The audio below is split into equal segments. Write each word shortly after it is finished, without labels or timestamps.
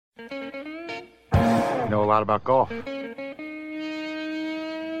You know a lot about golf. Well,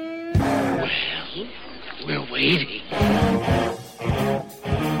 we're waiting.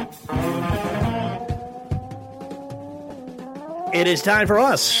 It is time for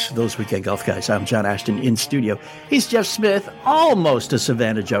us, those Weekend Golf Guys. I'm John Ashton in studio. He's Jeff Smith, almost to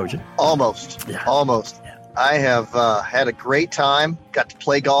Savannah, Georgia. Almost. Yeah. Almost. Yeah. I have had a great time. Got to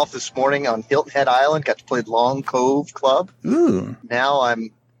play golf this morning on Hilton Head Island. Got to play Long Cove Club. Ooh. Now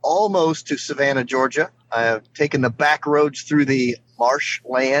I'm almost to Savannah, Georgia. I have taken the back roads through the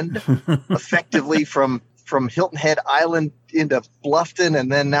marshland, effectively from Hilton Head Island into Bluffton, and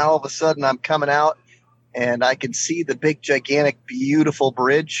then now all of a sudden I'm coming out, and I can see the big, gigantic, beautiful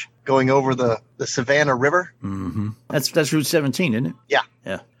bridge going over the Savannah River. Mm-hmm. That's Route 17, isn't it? Yeah.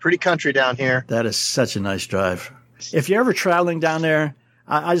 Yeah. Pretty country down here. That is such a nice drive. If you're ever traveling down there,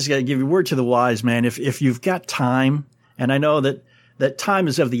 I just got to give you a word to the wise, man. If you've got time, and I know that time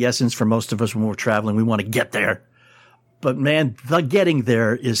is of the essence for most of us when we're traveling, we want to get there. But man, the getting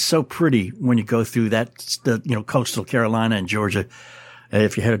there is so pretty when you go through the coastal Carolina and Georgia.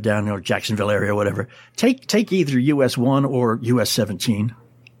 If you head down, Jacksonville area or whatever, take either US 1 or US 17.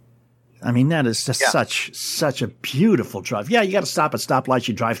 I mean, that is just such a beautiful drive. Yeah, you got to stop at stoplights.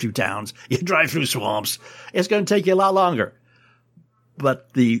 You drive through towns. You drive through swamps. It's going to take you a lot longer.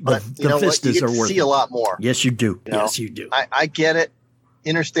 But the vistas are worth it. You see a lot more. Yes, you do. Yes, you do. I get it.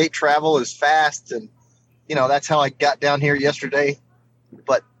 Interstate travel is fast, and that's how I got down here yesterday.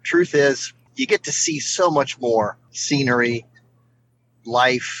 But truth is, you get to see so much more scenery,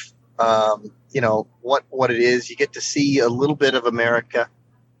 life. What it is. You get to see a little bit of America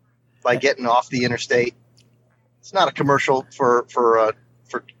by getting off the interstate. It's not a commercial for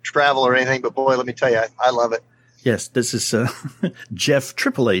travel or anything, but boy, let me tell you, I love it. Yes, this is Jeff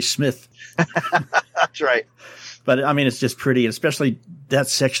AAA Smith. That's right. But I mean, it's just pretty, especially that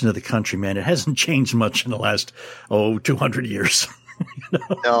section of the country, man. It hasn't changed much in the last 200 years.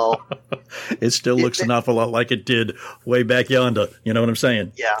 No, it still looks an awful lot like it did way back yonder. You know what I'm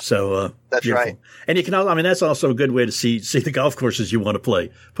saying? Yeah. So that's beautiful. right. And you can, that's also a good way to see the golf courses you want to play.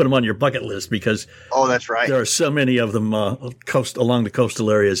 Put them on your bucket list because that's right. There are so many of them along the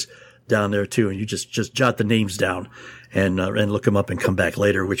coastal areas down there too, and you just jot the names down and look them up and come back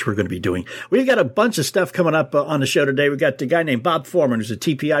later, which we're going to be doing. We've got a bunch of stuff coming up on the show today. We got a guy named Bob Foreman, who's a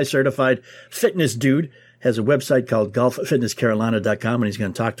TPI certified fitness dude. Has a website called golffitnesscarolina.com, and he's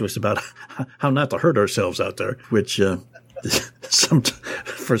going to talk to us about how not to hurt ourselves out there, which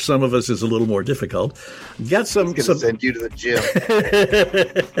for some of us is a little more difficult. Got some send you to the gym.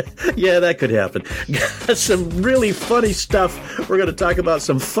 Yeah, that could happen. Got some really funny stuff. We're going to talk about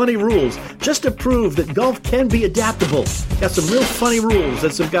some funny rules just to prove that golf can be adaptable. Got some real funny rules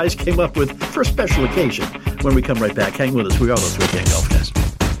that some guys came up with for a special occasion. When we come right back, hang with us. We are those Weekend Golf Guys.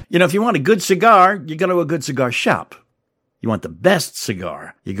 If you want a good cigar, you go to a good cigar shop. You want the best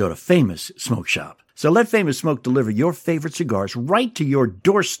cigar, you go to Famous Smoke Shop. So let Famous Smoke deliver your favorite cigars right to your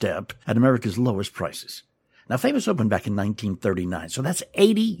doorstep at America's lowest prices. Now, Famous opened back in 1939, so that's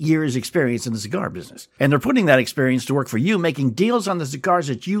 80 years experience in the cigar business. And they're putting that experience to work for you, making deals on the cigars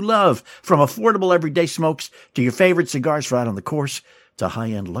that you love, from affordable everyday smokes to your favorite cigars for out on the course, to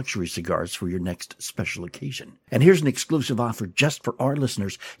high-end luxury cigars for your next special occasion. And here's an exclusive offer just for our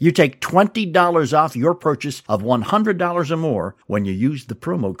listeners. You take $20 off your purchase of $100 or more when you use the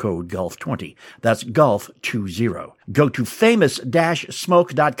promo code GOLF20. That's GOLF20. Go to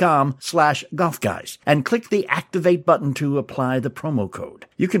famous-smoke.com/golfguys and click the activate button to apply the promo code.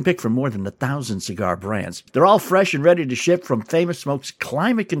 You can pick from more than 1,000 cigar brands. They're all fresh and ready to ship from Famous Smoke's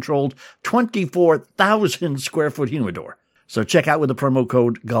climate-controlled 24,000 square foot humidor. So check out with the promo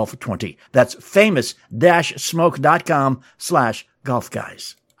code GOLF20. That's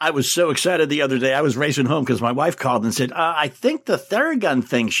famous-smoke.com/golfguys. I was so excited the other day. I was racing home because my wife called and said, I think the Theragun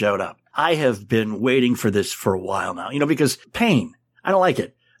thing showed up. I have been waiting for this for a while now, because pain. I don't like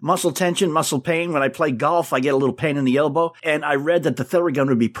it. Muscle tension, muscle pain. When I play golf, I get a little pain in the elbow. And I read that the Theragun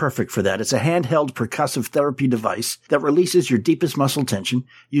would be perfect for that. It's a handheld percussive therapy device that releases your deepest muscle tension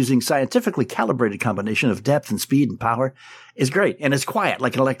using scientifically calibrated combination of depth and speed and power. Is great. And it's quiet,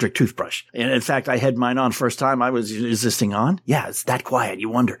 like an electric toothbrush. And in fact, I had mine on first time. Is this thing on? Yeah, it's that quiet. You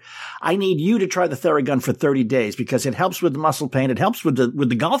wonder. I need you to try the Theragun for 30 days because it helps with the muscle pain. It helps with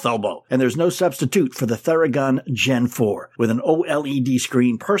the golf elbow. And there's no substitute for the Theragun Gen 4 with an OLED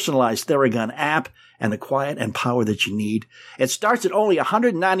screen, personalized Theragun app, and the quiet and power that you need. It starts at only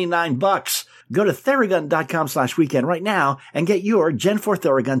 $199. Go to Theragun.com/weekend right now and get your Gen 4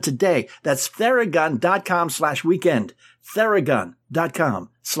 Theragun today. That's Theragun.com/weekend. Theragun.com/weekend.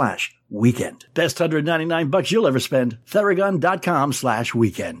 weekend. Best $199 you'll ever spend.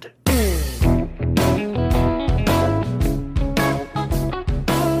 Theragun.com/weekend.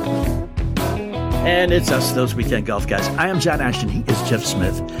 And it's us, those weekend golf guys. I am John Ashton. He is Jeff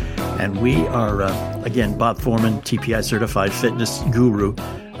Smith. And we are, again, Bob Foreman, TPI certified fitness guru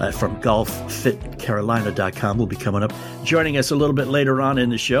from golffitcarolina.com will be coming up. Joining us a little bit later on in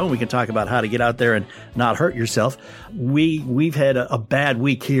the show. We can talk about how to get out there and not hurt yourself. We've had a bad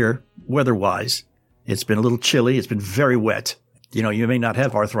week here, weather-wise. It's been a little chilly. It's been very wet. You know, you may not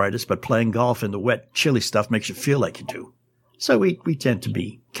have arthritis, but playing golf in the wet, chilly stuff makes you feel like you do. So we tend to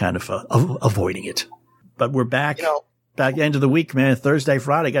be kind of avoiding it. But we're back. Back end of the week, man. Thursday,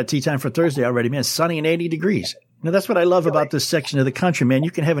 Friday. Got tea time for Thursday already, man. Sunny and 80 degrees. Now, that's what I love about this section of the country, man.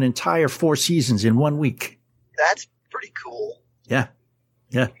 You can have an entire 4 seasons in 1 week. That's pretty cool. Yeah.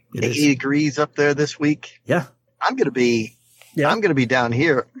 Yeah. 80 degrees up there this week. Yeah. I'm going to be down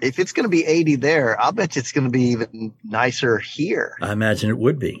here. If it's going to be 80 there, I'll bet you it's going to be even nicer here. I imagine it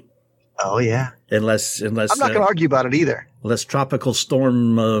would be. Oh, yeah. Unless I'm not going to argue about it either. Unless tropical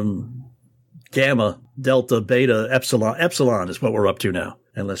storm Gamma, Delta, Beta, Epsilon is what we're up to now.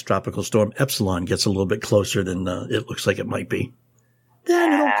 Unless tropical storm Epsilon gets a little bit closer than it looks like it might be.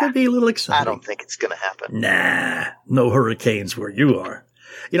 Then it could be a little exciting. I don't think it's going to happen. Nah, no hurricanes where you are.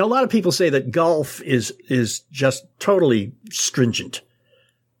 You know, a lot of people say that golf is just totally stringent.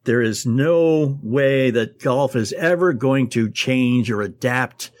 There is no way that golf is ever going to change or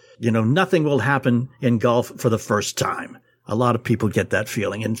adapt. You know, nothing will happen in golf for the first time. A lot of people get that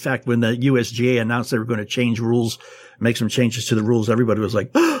feeling. In fact, when the USGA announced they were going to change rules, make some changes to the rules, everybody was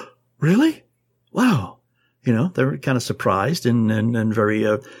like, oh, really? Wow. You know, they were kind of surprised and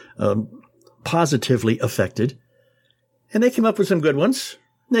very positively affected. And they came up with some good ones.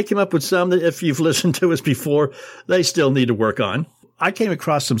 They came up with some that, if you've listened to us before, they still need to work on. I came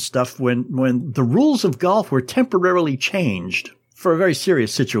across some stuff when the rules of golf were temporarily changed for a very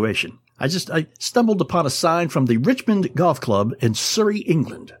serious situation. I stumbled upon a sign from the Richmond Golf Club in Surrey,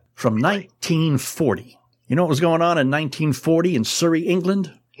 England from 1940. You know what was going on in 1940 in Surrey,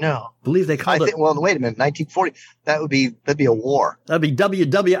 England? No. I believe they called it. Well, wait a minute. 1940. That'd be a war. That'd be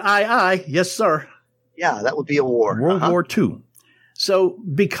WWII. Yes, sir. Yeah, that would be a war. World War II. So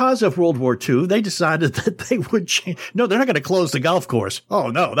because of World War II, they decided that they would change. No, they're not going to close the golf course. Oh,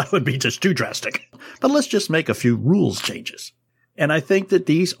 no, that would be just too drastic. But let's just make a few rules changes. And I think that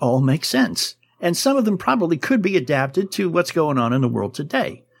these all make sense. And some of them probably could be adapted to what's going on in the world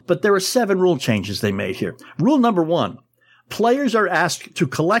today. But there are 7 rule changes they made here. Rule number 1. Players are asked to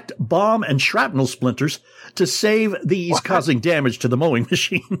collect bomb and shrapnel splinters to save these causing damage to the mowing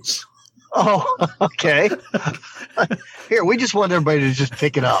machines. Oh, okay. Here, we just want everybody to just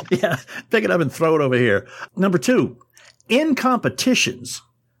pick it up. Yeah, pick it up and throw it over here. Number 2. In competitions,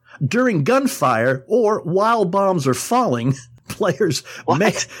 during gunfire or while bombs are falling, players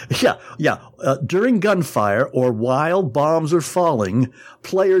during gunfire or while bombs are falling,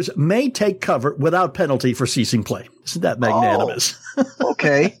 players may take cover without penalty for ceasing play. Isn't that magnanimous? Oh,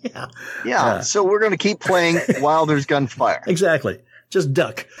 okay. Yeah. So we're going to keep playing while there's gunfire. Exactly. Just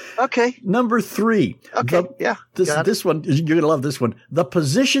duck. Okay. Number 3. Okay. This one, you're going to love this one. The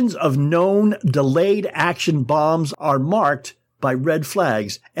positions of known delayed action bombs are marked by red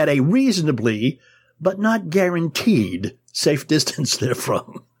flags at a reasonably, but not guaranteed, safe distance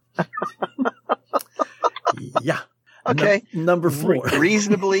therefrom. Yeah. Okay. Number 4.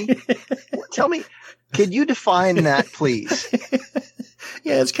 Reasonably. Tell me, can you define that, please?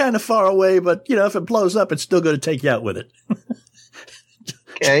 Yeah, it's kind of far away, but, you know, if it blows up, it's still going to take you out with it.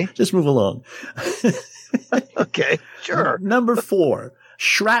 Okay. Just move along. Okay. Sure. Number 4.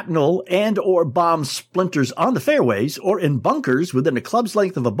 Shrapnel and or bomb splinters on the fairways or in bunkers within a club's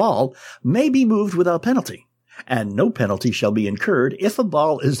length of a ball may be moved without penalty, and no penalty shall be incurred if a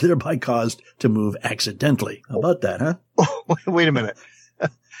ball is thereby caused to move accidentally. How about that, huh? Oh, wait a minute.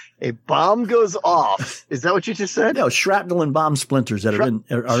 A bomb goes off. Is that what you just said? No, shrapnel and bomb splinters that are in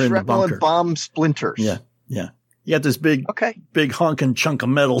the bunker. Shrapnel and bomb splinters. Yeah. You got this big honking chunk of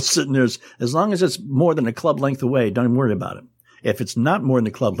metal sitting there. As long as it's more than a club length away, don't even worry about it. If it's not more than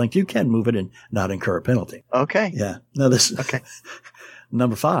the club length, you can move it and not incur a penalty. Okay. Yeah. Now this. Okay.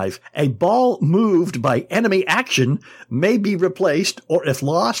 Number 5, a ball moved by enemy action may be replaced, or if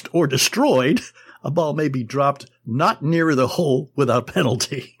lost or destroyed, a ball may be dropped not nearer the hole without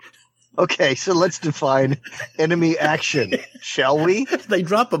penalty. Okay, so let's define enemy action, shall we? They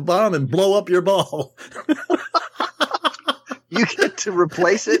drop a bomb and blow up your ball. You get to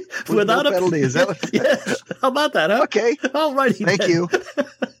replace it without no penalty. Is that what it yes. is? How about that, huh? Okay. All righty. Thank you.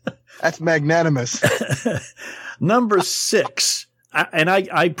 That's magnanimous. Number 6.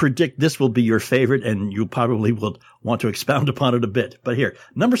 I predict this will be your favorite, and you probably will want to expound upon it a bit. But here,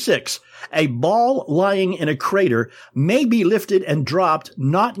 number 6, a ball lying in a crater may be lifted and dropped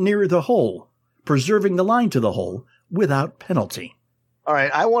not near the hole, preserving the line to the hole without penalty. All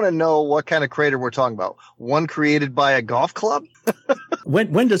right, I want to know what kind of crater we're talking about. One created by a golf club?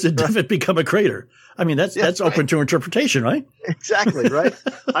 When does a divot become a crater? I mean, that's open to interpretation, right? Exactly, right?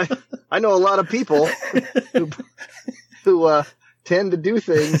 I know a lot of people who tend to do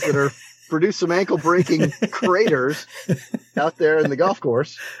things that produce some ankle-breaking craters out there in the golf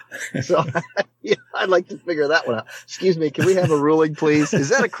course. So yeah, I'd like to figure that one out. Excuse me, can we have a ruling, please? Is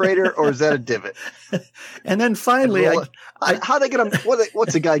that a crater or is that a divot? And then finally, how they get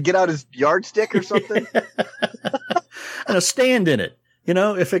what's the guy, get out his yardstick or something? And a stand in it. You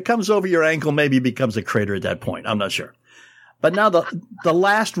know, if it comes over your ankle, maybe it becomes a crater at that point. I'm not sure. But now the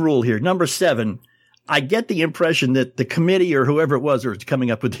last rule here, number 7, I get the impression that the committee or whoever it was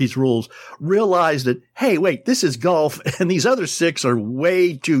coming up with these rules realized that, hey, wait, this is golf and these other 6 are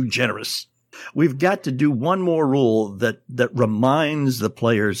way too generous. We've got to do one more rule that reminds the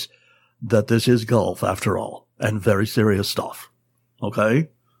players that this is golf after all and very serious stuff. Okay?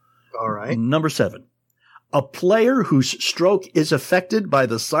 All right. Number 7. A player whose stroke is affected by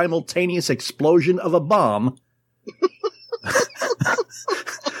the simultaneous explosion of a bomb.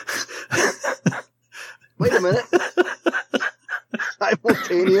 Wait a minute.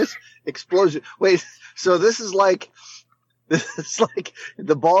 Simultaneous explosion. Wait, so this is like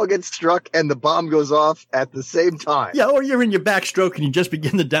the ball gets struck and the bomb goes off at the same time. Yeah, or you're in your backstroke and you just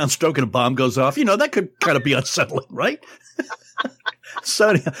begin the downstroke and a bomb goes off. You know, that could kind of be unsettling, right?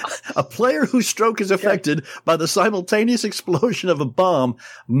 So a player whose stroke is affected by the simultaneous explosion of a bomb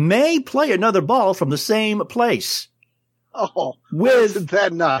may play another ball from the same place. Oh, isn't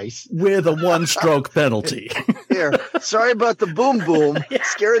that nice? With a 1-stroke penalty. Here, sorry about the boom boom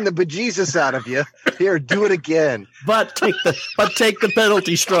scaring the bejesus out of you. Here, do it again. But take the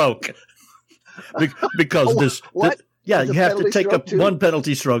penalty stroke. Because what? Yeah, you have to take one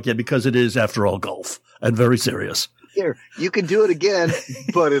penalty stroke, because it is, after all, golf and very serious. Here, you can do it again,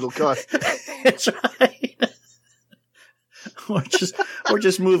 but it'll cost. That's right. Or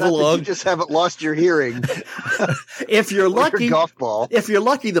just move along. You just haven't lost your hearing. If you're lucky, your golf ball. If you're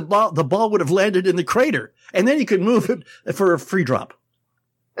lucky, the ball would have landed in the crater, and then you could move it for a free drop.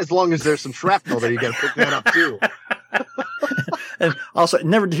 As long as there's some shrapnel there, you got to pick that up too. And also,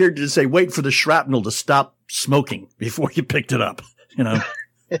 never heard you say, wait for the shrapnel to stop smoking before you picked it up. You know.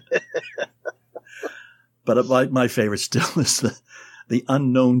 But my favorite still is the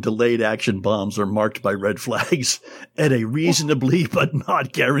unknown delayed action bombs are marked by red flags at a reasonably but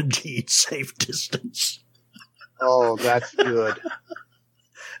not guaranteed safe distance. Oh, that's good.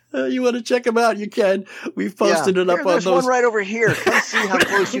 You want to check them out? You can. We've posted it up on those. There's one right over here. Come see how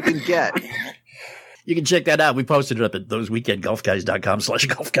close you can get. You can check that out. We posted it up at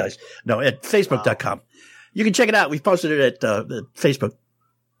thoseweekendgolfguys.com/golfguys. No, at facebook.com. Wow. You can check it out. We've posted it at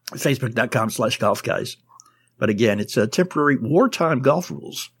facebook.com/golfguys. But again, it's a temporary wartime golf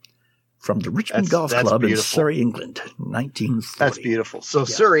rules from the Richmond Golf Club in Surrey, England, 1940. That's beautiful. So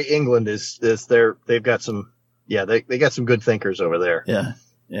Surrey, England is they've got some, they got some good thinkers over there. Yeah.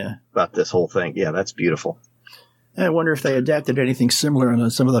 About this whole thing. Yeah, that's beautiful. I wonder if they adapted anything similar on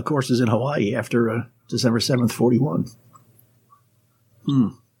some of the courses in Hawaii after December 7th, 41.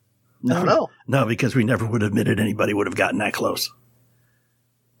 I don't know. No, because we never would have admitted anybody would have gotten that close.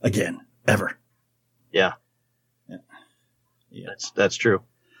 Again, ever. Yeah. That's true.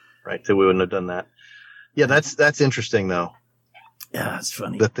 Right. So we wouldn't have done that. Yeah, that's interesting though. Yeah, it's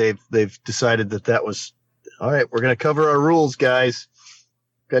funny. That they've decided that was all right, we're gonna cover our rules, guys.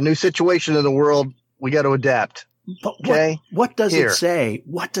 Got a new situation in the world. We got to adapt. But okay. What does it say?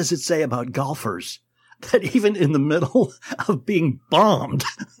 What does it say about golfers that even in the middle of being bombed,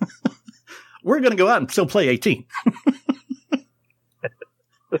 we're going to go out and still play 18?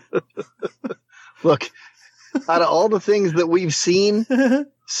 Look, out of all the things that we've seen,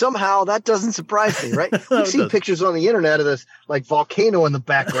 somehow that doesn't surprise me, right? We've seen pictures on the internet of this like volcano in the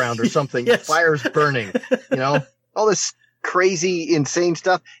background or something, yes. Fires burning, all this crazy, insane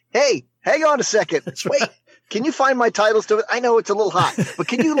stuff. Hey, hang on a second. That's right. Wait, can you find my title stove? I know it's a little hot, but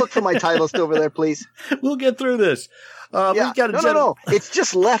can you look for my title stove over there, please? We'll get through this. Yeah. No. It's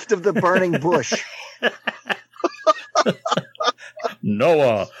just left of the burning bush.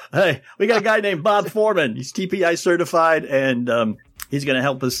 Noah. Hey, we got a guy named Bob Foreman. He's TPI certified, and he's going to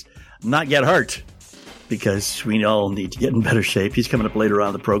help us not get hurt because we all need to get in better shape. He's coming up later on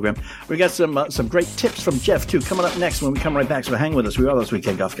in the program. We got some great tips from Jeff, too, coming up next when we come right back. So hang with us. We are those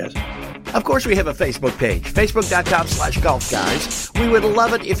Weekend Golf Guys. Of course, we have a Facebook page, facebook.com/Golf Guys. We would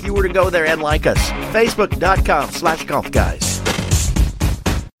love it if you were to go there and like us. Facebook.com/Golf Guys.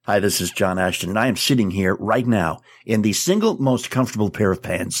 Hi, this is John Ashton, and I am sitting here right now in the single most comfortable pair of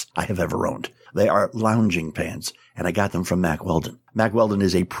pants I have ever owned. They are lounging pants, and I got them from Mack Weldon. Mack Weldon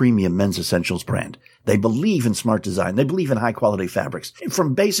is a premium men's essentials brand. They believe in smart design. They believe in high-quality fabrics.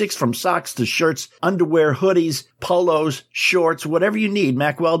 From basics, from socks to shirts, underwear, hoodies, polos, shorts, whatever you need,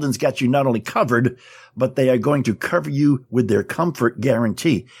 Mack Weldon's got you not only covered, but they are going to cover you with their comfort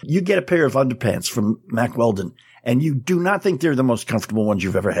guarantee. You get a pair of underpants from Mack Weldon, and you do not think they're the most comfortable ones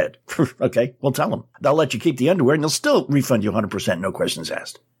you've ever had. Okay, well, tell them. They'll let you keep the underwear, and they'll still refund you 100%, no questions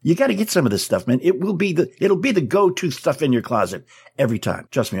asked. You got to get some of this stuff, man. It'll be the go-to stuff in your closet every time.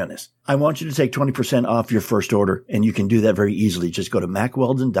 Trust me on this. I want you to take 20% off your first order, and you can do that very easily. Just go to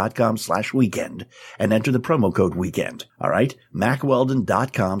MackWeldon.com/weekend and enter the promo code weekend. All right?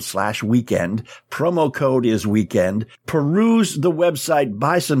 MackWeldon.com/weekend. Promo code is weekend. Peruse the website.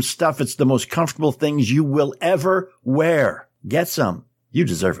 Buy some stuff. It's the most comfortable things you will ever wear. Get some. You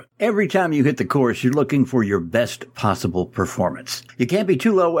deserve it. Every time you hit the course, you're looking for your best possible performance. You can't be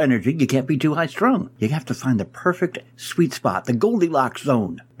too low energy. You can't be too high strung. You have to find the perfect sweet spot, the Goldilocks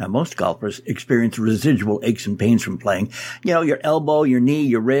zone. Now, most golfers experience residual aches and pains from playing. You know, your elbow, your knee,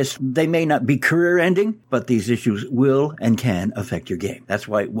 your wrist. They may not be career-ending, but these issues will and can affect your game. That's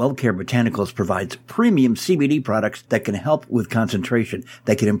why WellCare Botanicals provides premium CBD products that can help with concentration,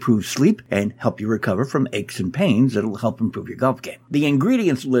 that can improve sleep, and help you recover from aches and pains that'll help improve your golf game. The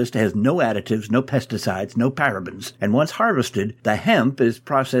ingredients list has no additives, no pesticides, no parabens, and once harvested, the hemp is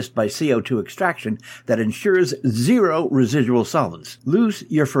processed by CO2 extraction that ensures zero residual solvents. Lose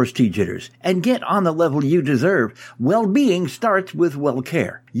your first tee jitters and get on the level you deserve. Well-being starts with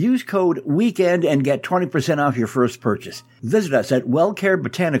WellCare. Use code WEEKEND and get 20% off your first purchase. Visit us at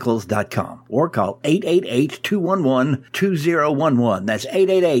wellcarebotanicals.com or call 888-211-2011. That's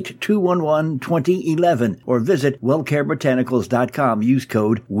 888-211-2011 or visit wellcarebotanicals.com. Use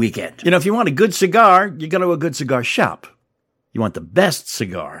code WEEKEND. You know, if you want a good cigar, you go to a good cigar shop. You want the best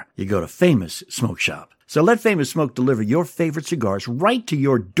cigar, you go to Famous Smoke Shop. So let Famous Smoke deliver your favorite cigars right to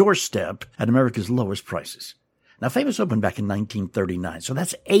your doorstep at America's lowest prices. Now, Famous opened back in 1939, so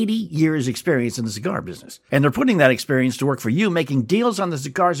that's 80 years experience in the cigar business. And they're putting that experience to work for you, making deals on the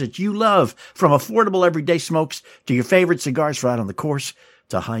cigars that you love, from affordable everyday smokes to your favorite cigars for out on the course,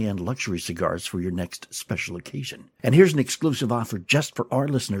 to high-end luxury cigars for your next special occasion. And here's an exclusive offer just for our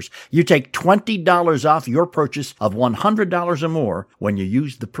listeners. You take $20 off your purchase of $100 or more when you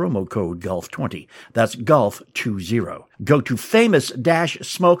use the promo code GOLF20. That's GOLF20. Go to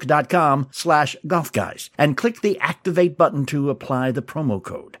famous-smoke.com/golfguys and click the activate button to apply the promo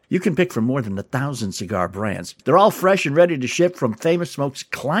code. You can pick from more than 1,000 cigar brands. They're all fresh and ready to ship from Famous Smoke's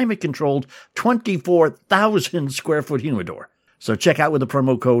climate-controlled 24,000 square foot humidor. So check out with the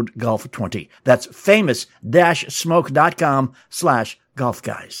promo code GOLF20. That's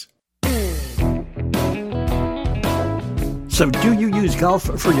famous-smoke.com/golfguys. So do you use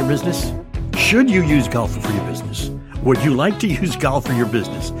golf for your business? Should you use golf for your business? Would you like to use golf for your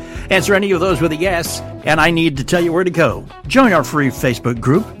business? Answer any of those with a yes, and I need to tell you where to go. Join our free Facebook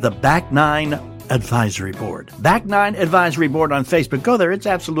group, the Back 9 Advisory Board. Back 9 Advisory Board on Facebook. Go there. It's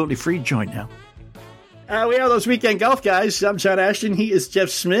absolutely free. Join now. We are those Weekend Golf Guys. I'm John Ashton. He is Jeff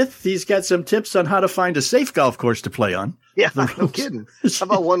Smith. He's got some tips on how to find a safe golf course to play on. Yeah, no kidding. How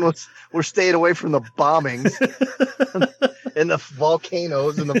about one we're staying away from the bombings and the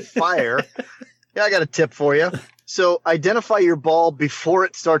volcanoes and the fire? Yeah, I got a tip for you. So identify your ball before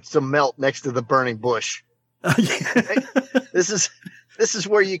it starts to melt next to the burning bush. This is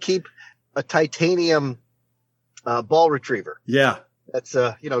where you keep a titanium ball retriever. Yeah. That's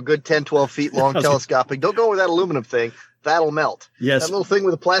good 10, 12 feet long, telescopic. Don't go with that aluminum thing. That'll melt. Yes. That little thing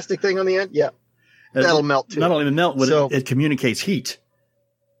with a plastic thing on the end? Yeah. That'll melt too. Not only melt, but it communicates heat.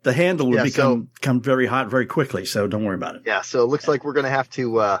 The handle will become very hot very quickly, so don't worry about it. Yeah, so it looks like we're gonna have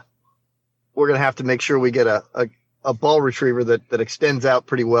to make sure we get a ball retriever that extends out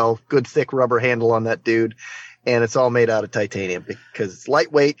pretty well. Good thick rubber handle on that dude. And it's all made out of titanium because it's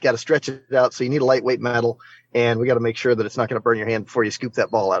lightweight, got to stretch it out. So you need a lightweight metal. And we got to make sure that it's not going to burn your hand before you scoop that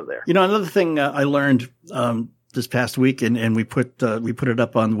ball out of there. You know, another thing I learned this past week, and we put it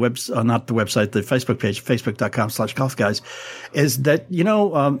up on not the website, the Facebook page, facebook.com/golfguys, is that,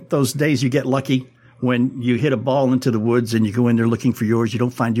 those days you get lucky when you hit a ball into the woods and you go in there looking for yours. You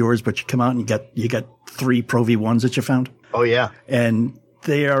don't find yours, but you come out and you got 3 Pro V1s that you found. Oh, yeah. And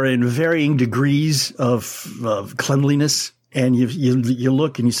They are in varying degrees of cleanliness. And you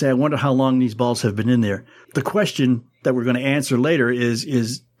look and you say, I wonder how long these balls have been in there. The question that we're going to answer later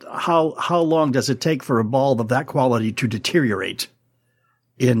is how long does it take for a ball of that quality to deteriorate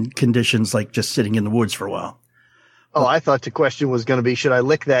in conditions like just sitting in the woods for a while? Oh, I thought the question was going to be, should I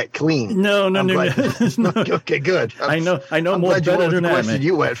lick that clean? No. Okay, good. I know I'm more glad you better went with than the that, question man.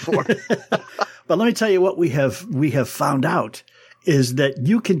 you went for. But let me tell you what we have found out is that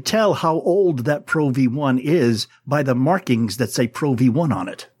you can tell how old that Pro V1 is by the markings that say Pro V1 on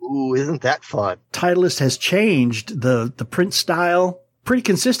it. Ooh, isn't that fun? Titleist has changed the print style pretty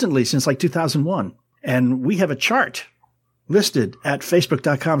consistently since like 2001. And we have a chart listed at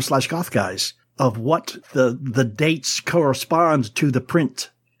facebook.com/golfguys of what the dates correspond to the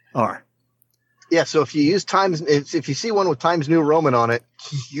print are. Yeah, so if you use if you see one with Times New Roman on it,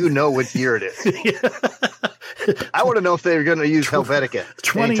 you know what year it is. I want to know if they're going to use Helvetica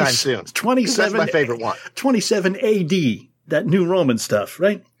anytime soon. 27, that's my favorite one. 27 AD, that New Roman stuff,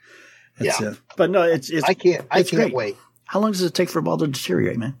 right? Yeah. But no, it's I can't great. wait. How long does it take for a ball to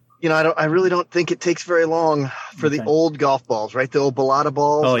deteriorate, man? You know, I really don't think it takes very long for the old golf balls, right? The old Bellata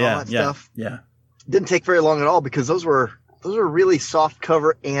balls and all that stuff. Yeah. Didn't take very long at all because those were really soft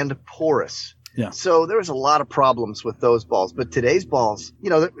cover and porous. Yeah. So there was a lot of problems with those balls. But today's balls, you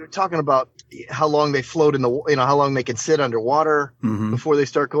know, they're talking about how long they float how long they can sit underwater before they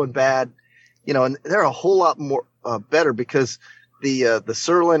start going bad. You know, and they're a whole lot more better because the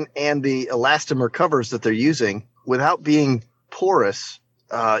Surlyn and the elastomer covers that they're using, without being porous,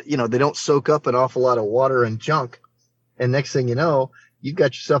 you know, they don't soak up an awful lot of water and junk. And next thing you know, you've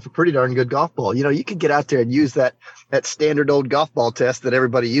got yourself a pretty darn good golf ball. You know, you could get out there and use that standard old golf ball test that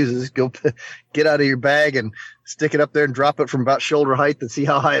everybody uses. Go get out of your bag and stick it up there and drop it from about shoulder height and see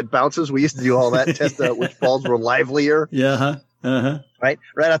how high it bounces. We used to do all that, test out which balls were livelier. Yeah. Right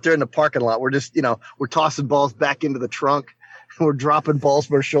out there in the parking lot. We're just, you know, we're tossing balls back into the trunk. We're dropping balls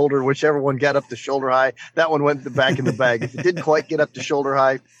from our shoulder. Whichever one got up to shoulder high, that one went back in the bag. If it didn't quite get up to shoulder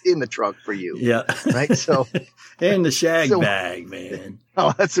high, in the trunk for you. Yeah. Right. So in the shag bag, man.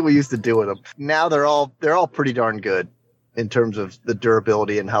 Oh, that's what we used to do with them. Now they're all pretty darn good in terms of the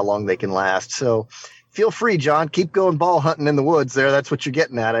durability and how long they can last. So feel free, John. Keep going ball hunting in the woods there. That's what you're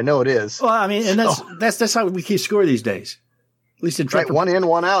getting at. I know it is. Well, I mean, and that's how we keep score these days. At least in right, one in,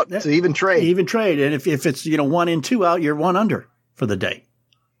 one out. It's even trade. Even trade. And if it's, you know, 1 in, 2 out, you're 1 under for the day.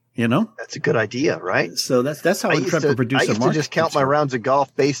 You know? That's a good idea, right? So that's how Intrepid producer I used to just count my rounds of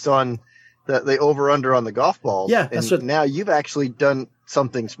golf based on the over-under on the golf balls. Yeah. Now you've actually done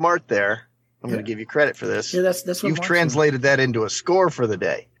something smart there. I'm going to give you credit for this. Yeah, that's what you've translated that into a score for the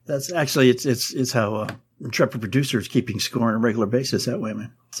day. That's actually, it's how Intrepid producer is keeping score on a regular basis that way,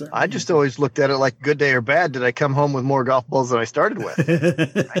 man. So, I just always looked at it like good day or bad. Did I come home with more golf balls than I started with?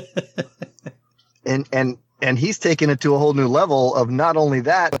 And he's taken it to a whole new level of not only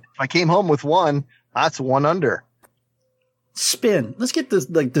that, if I came home with one, that's 1 under. Spin. Let's get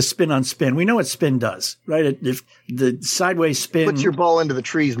the spin on spin. We know what spin does, right? If the sideways spin puts your ball into the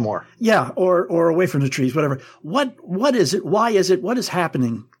trees more. Yeah, or away from the trees, whatever. What is it? Why is it? What is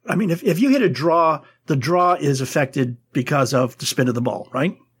happening? I mean, if you hit a draw, the draw is affected because of the spin of the ball,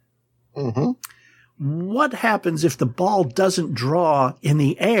 right? Mm-hmm. What happens if the ball doesn't draw in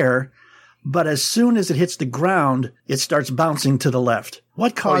the air, but as soon as it hits the ground, it starts bouncing to the left?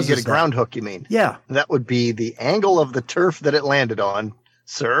 What causes you get a ground hook, you mean? Yeah. That would be the angle of the turf that it landed on,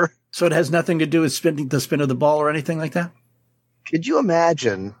 sir. So it has nothing to do with the spin of the ball or anything like that? Could you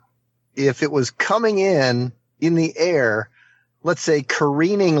imagine if it was coming in the air, let's say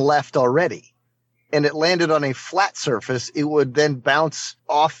careening left already, and it landed on a flat surface, it would then bounce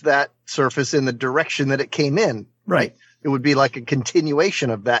off that surface in the direction that it came in. Right. It would be like a continuation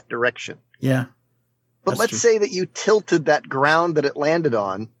of that direction. Yeah. But let's say that you tilted that ground that it landed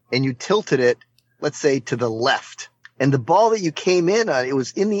on, and you tilted it, let's say, to the left. And the ball that you came in on, it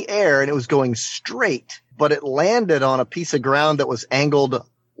was in the air and it was going straight, but it landed on a piece of ground that was angled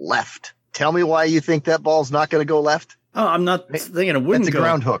left. Tell me why you think that ball's not going to go left? Oh, I'm not thinking it wouldn't go. It's a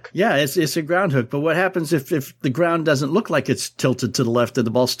ground hook. Yeah, it's a ground hook. But what happens if the ground doesn't look like it's tilted to the left and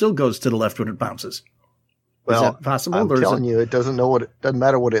the ball still goes to the left when it bounces? Well, is that possible? I'm telling you, it doesn't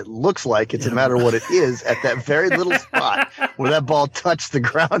matter what it looks like. It's a matter of what it is at that very little spot where that ball touched the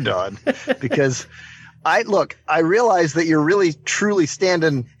ground on. Because I realize that you're really truly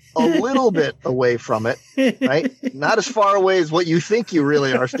standing a little bit away from it, right? Not as far away as what you think you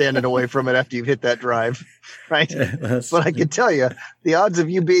really are standing away from it after you've hit that drive, right? But I can tell you, the odds of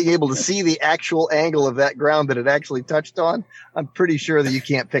you being able to see the actual angle of that ground that it actually touched on, I'm pretty sure that you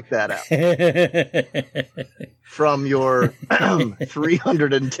can't pick that out from your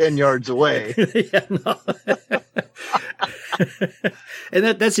 310 yards away. Yeah, no. And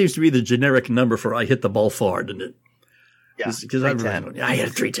that seems to be the generic number for I hit the ball far, didn't it? Yeah, because I hit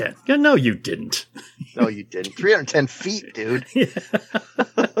a 310. Yeah, no, you didn't. No, you didn't. 310 feet, dude. Yeah.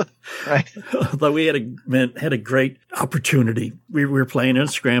 Right. Although we had a great opportunity. We were playing in a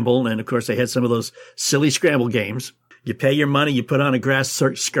scramble, and of course they had some of those silly scramble games. You pay your money, you put on a grass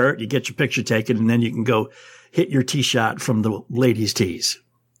skirt, you get your picture taken, and then you can go hit your tee shot from the ladies' tees.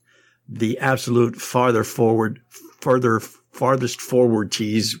 The absolute farthest forward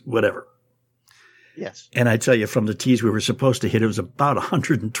tees, whatever. Yes. And I tell you, from the tees we were supposed to hit, it was about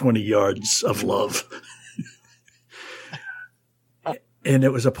 120 yards of love. And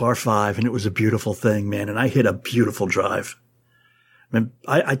it was a par 5, and it was a beautiful thing, man. And I hit a beautiful drive. And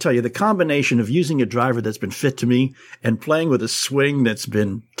I tell you, the combination of using a driver that's been fit to me and playing with a swing that's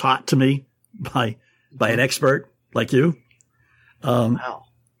been taught to me by an expert like you. Wow.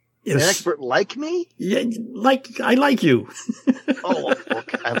 An expert like me? Yeah, I like you. Oh,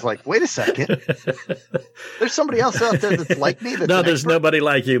 okay. I was like, wait a second. There's somebody else out there that's like me. No, there's nobody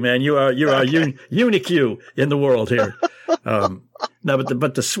like you, man. You are unique you in the world here. No,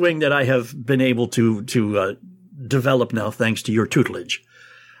 but the swing that I have been able to develop now, thanks to your tutelage,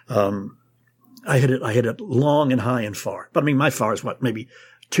 I hit it long and high and far. But I mean, my far is maybe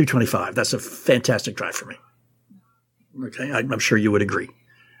 225. That's a fantastic drive for me. Okay, I'm sure you would agree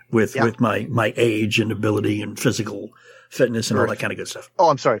with my age and ability and physical fitness and all that kind of good stuff. Oh,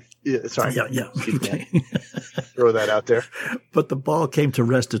 I'm sorry. Yeah, sorry. Yeah. Okay. Throw that out there. But the ball came to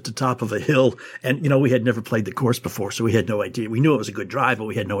rest at the top of a hill, and we had never played the course before, so we had no idea. We knew it was a good drive, but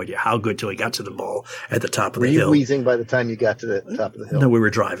we had no idea how good till we got to the ball at the top of the hill. Were you wheezing by the time you got to the top of the hill? No, we were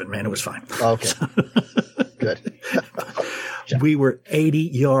driving, man. It was fine. Oh, okay. Good. We were 80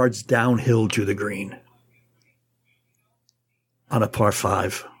 yards downhill to the green on a par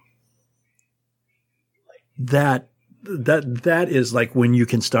 5. That is like when you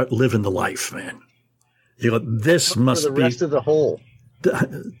can start living the life, man. You go, this must be the rest of the hole.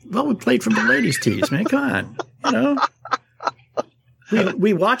 Well, we played from the ladies' tees, man. Come on,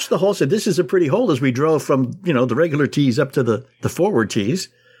 We watched the hole. Said this is a pretty hole as we drove from the regular tees up to the forward tees,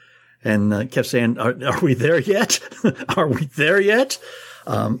 and kept saying, "Are we there yet? Are we there yet?"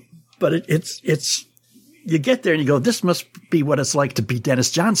 But it's you get there and you go, this must be what it's like to be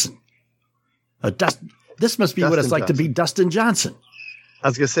Dennis Johnson. This must be what it's like to be Dustin Johnson. I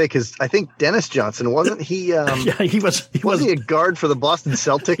was going to say, because I think Dennis Johnson, wasn't he? Yeah, he was. Wasn't he a guard for the Boston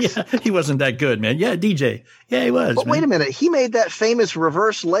Celtics? Yeah, he wasn't that good, man. Yeah, DJ. Yeah, he was. But wait a minute. He made that famous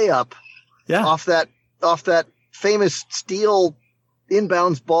reverse layup off that famous steal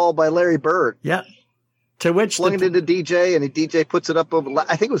inbounds ball by Larry Bird. Yeah. To which flung it into DJ, and DJ puts it up over.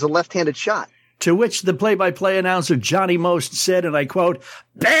 I think it was a left-handed shot. To which the play-by-play announcer Johnny Most said, and I quote,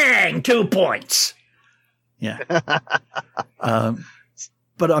 "Bang! 2 points." Yeah.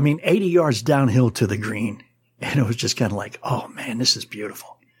 But I mean, 80 yards downhill to the green. And it was just kind of like, oh man, this is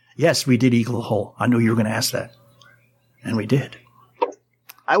beautiful. Yes, we did eagle the hole. I knew you were going to ask that. And we did.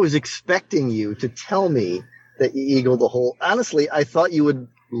 I was expecting you to tell me that you eagled the hole. Honestly, I thought you would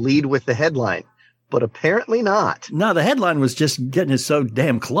lead with the headline, but apparently not. No, the headline was just getting it so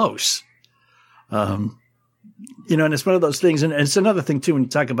damn close. And it's one of those things. And it's another thing too, when you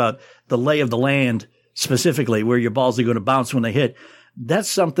talk about the lay of the land, specifically where your balls are going to bounce when they hit. That's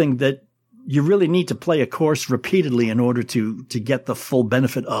something that you really need to play a course repeatedly in order to get the full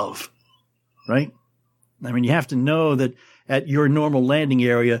benefit of, right? I mean, you have to know that at your normal landing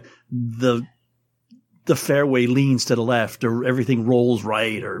area, the fairway leans to the left or everything rolls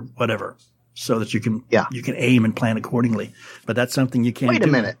right or whatever, so that you can aim and plan accordingly. But that's something you can't do. Wait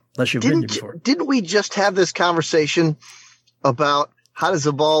a minute. Unless you've been there before. Didn't we just have this conversation about how does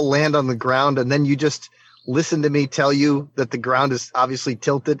the ball land on the ground, and then you just listen to me tell you that the ground is obviously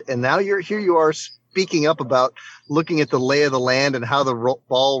tilted, and now here you are speaking up about looking at the lay of the land and how the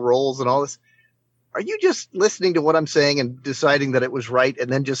ball rolls and all this. Are you just listening to what I'm saying and deciding that it was right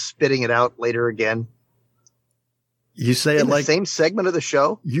and then just spitting it out later again? You say it like the same segment of the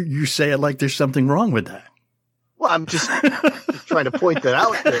show? You say it like there's something wrong with that. Well, I'm just trying to point that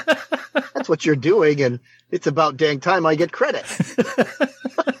out. That's what you're doing, and it's about dang time I get credit.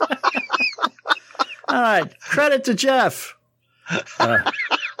 All right. Credit to Jeff.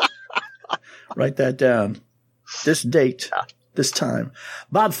 Write that down. This date, this time.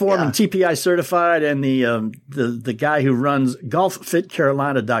 Bob Foreman, TPI certified, and the guy who runs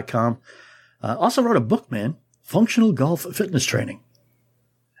golffitcarolina.com also wrote a book, man. Functional Golf Fitness Training.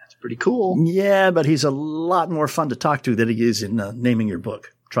 That's pretty cool. Yeah, but he's a lot more fun to talk to than he is in naming your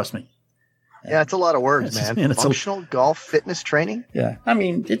book. Trust me. Yeah, it's a lot of words, man. And it's Functional Golf Fitness Training? Yeah. I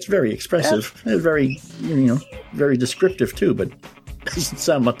mean, it's very expressive. Yeah. It's very, very descriptive too, but doesn't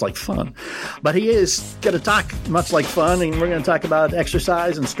sound much like fun. But he is going to talk much like fun, and we're going to talk about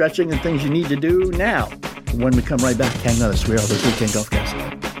exercise and stretching and things you need to do now. When we come right back, hang with us. We are those Weekend Golf Guys.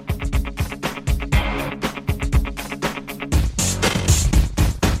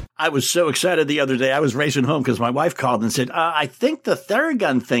 I was so excited the other day. I was racing home because my wife called and said, I think the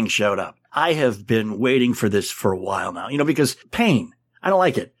Theragun thing showed up. I have been waiting for this for a while now, because pain, I don't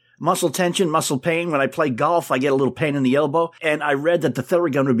like it. Muscle tension, muscle pain. When I play golf, I get a little pain in the elbow. And I read that the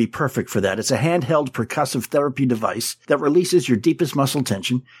Theragun would be perfect for that. It's a handheld percussive therapy device that releases your deepest muscle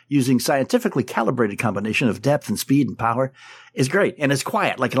tension using scientifically calibrated combination of depth and speed and power. Is great. And it's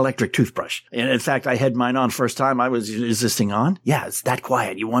quiet like an electric toothbrush. And in fact, I had mine on first time. Is this thing on? Yeah, it's that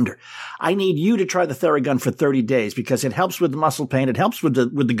quiet. You wonder. I need you to try the Theragun for 30 days because it helps with the muscle pain. It helps with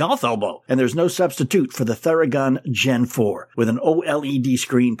the golf elbow. And there's no substitute for the Theragun Gen 4 with an OLED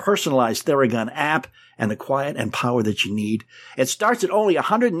screen, personalized Theragun app, and the quiet and power that you need. It starts at only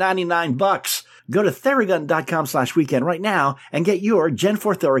 $199. Go to Theragun.com/weekend right now and get your Gen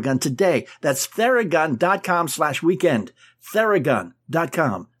 4 Theragun today. That's Theragun.com/weekend.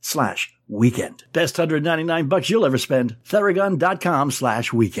 Theragun.com/weekend. Best $199 you'll ever spend.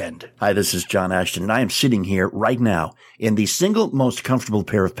 Theragun.com/weekend. Hi, this is John Ashton, and I am sitting here right now in the single most comfortable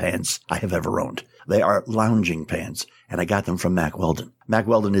pair of pants I have ever owned. They are lounging pants, and I got them from Mack Weldon. Mack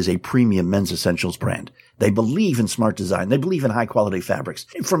Weldon is a premium men's essentials brand. They believe in smart design. They believe in high-quality fabrics.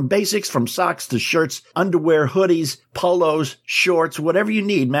 From basics, from socks to shirts, underwear, hoodies, polos, shorts, whatever you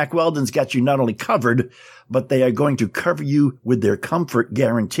need, Mack Weldon's got you not only covered, but they are going to cover you with their comfort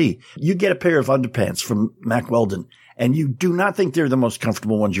guarantee. You get a pair of underpants from Mack Weldon, and you do not think they're the most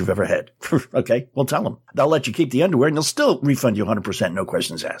comfortable ones you've ever had. Okay, well, tell them. They'll let you keep the underwear, and they'll still refund you 100%, no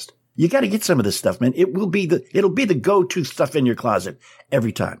questions asked. You got to get some of this stuff, man. It'll be the go-to stuff in your closet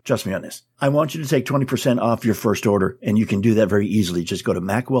every time. Trust me on this. I want you to take 20% off your first order, and you can do that very easily. Just go to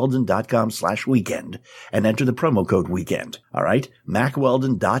MackWeldon.com/weekend and enter the promo code weekend. All right?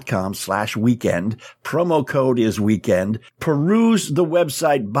 MackWeldon.com/weekend. Promo code is weekend. Peruse the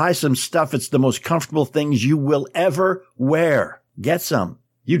website. Buy some stuff. It's the most comfortable things you will ever wear. Get some.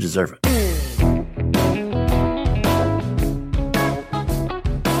 You deserve it.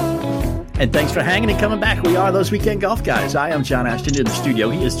 And thanks for hanging and coming back. We are those Weekend Golf Guys. I am John Ashton in the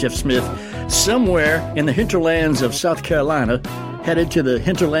studio. He is Jeff Smith, somewhere in the hinterlands of South Carolina, headed to the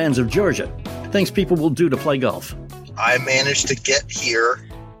hinterlands of Georgia. Things people will do to play golf. I managed to get here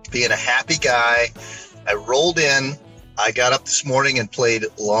being a happy guy. I rolled in. I got up this morning and played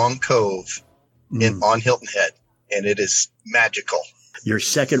Long Cove on Hilton Head, and it is magical. Your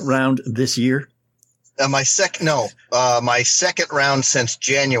second round this year? My second round since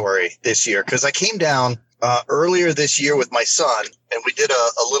January this year, because I came down earlier this year with my son, and we did a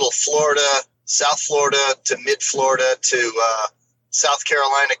little South Florida to mid Florida to South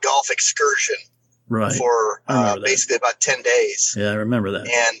Carolina golf excursion, right? For basically about 10 days. Yeah, I remember that.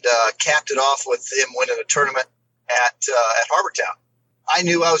 And capped it off with him winning a tournament at Harbortown. I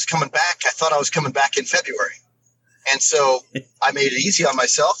knew I was coming back. I thought I was coming back in February, and so I made it easy on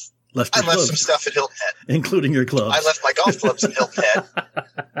myself. I left some stuff at Hilton Head. Including your clubs. I left my golf clubs at Hilton Head.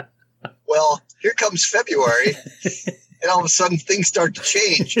 Well, here comes February, and all of a sudden things start to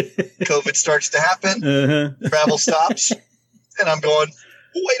change. COVID starts to happen. Travel stops. And I'm going,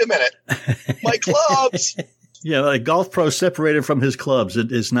 wait a minute. My clubs. Yeah, a golf pro separated from his clubs.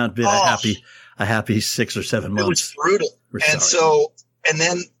 It has not been a happy 6 or 7 months. It was brutal.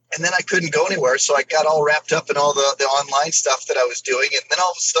 And then I couldn't go anywhere, so I got all wrapped up in all the online stuff that I was doing. And then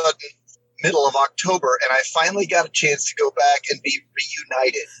all of a sudden, middle of October, and I finally got a chance to go back and be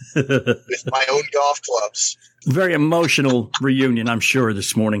reunited with my own golf clubs. Very emotional reunion, I'm sure,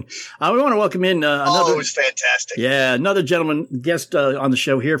 this morning. We want to welcome in another. It was fantastic. Yeah, another gentleman guest on the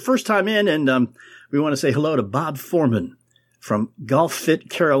show here. First time in, and we want to say hello to Bob Foreman from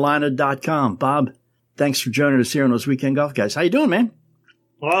GolfFitCarolina.com. Bob, thanks for joining us here on those Weekend Golf Guys. How you doing, man?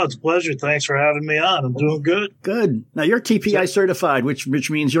 Well, it's a pleasure. Thanks for having me on. I'm doing good. Good. Now, you're TPI certified, which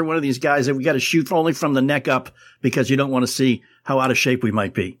means you're one of these guys that we got to shoot only from the neck up because you don't want to see how out of shape we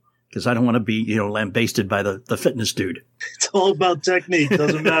might be. Because I don't want to be, lambasted by the fitness dude. It's all about technique.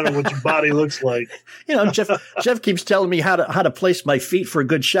 Doesn't matter what your body looks like. Jeff keeps telling me how to place my feet for a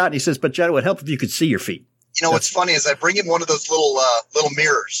good shot. And he says, but John, it would help if you could see your feet. You know, what's funny is I bring him one of those little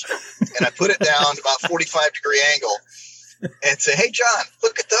mirrors, and I put it down about 45-degree angle, and say, "Hey, John,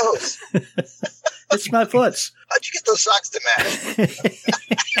 look at those. It's my foots." How'd you get those socks to match?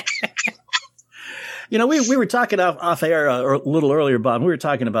 You know, we were talking off air a little earlier, Bob. We were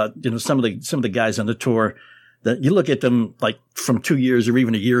talking about, you know, some of the guys on the tour that you look at them like from 2 years or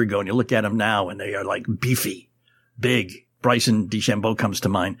even a year ago, and you look at them now, and they are like beefy, big. Bryson DeChambeau comes to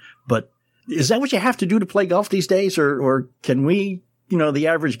mind, but. Is that what you have to do to play golf these days? Or can we, you know, the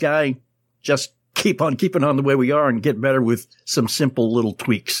average guy just keep on keeping on the way we are and get better with some simple little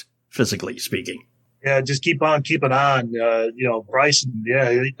tweaks, physically speaking? Yeah, just keep on keeping on. You know, Bryson,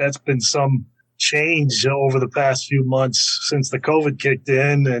 yeah, that's been some change over the past few months since the COVID kicked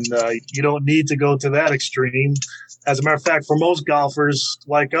in, and you don't need to go to that extreme. As a matter of fact, for most golfers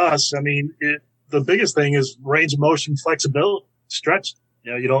like us, I mean, the biggest thing is range of motion, flexibility, stretch.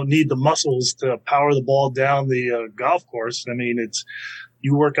 You know, you don't need the muscles to power the ball down the golf course. I mean,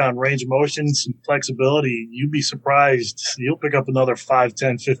 you work on range of motions and flexibility. You'd be surprised. You'll pick up another 5,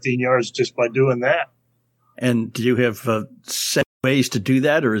 10, 15 yards just by doing that. And do you have set ways to do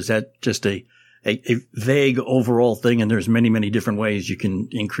that, or is that just a vague overall thing and there's many, many different ways you can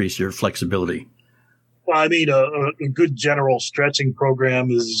increase your flexibility? Well, I mean, a good general stretching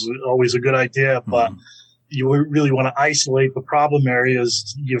program is always a good idea, but you really want to isolate the problem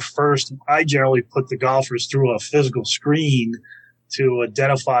areas. I generally put the golfers through a physical screen to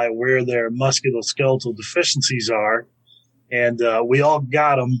identify where their musculoskeletal deficiencies are. And we all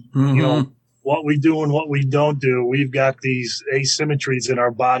got them. Mm-hmm. You know, what we do and what we don't do. We've got these asymmetries in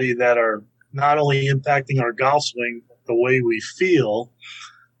our body that are not only impacting our golf swing, but the way we feel.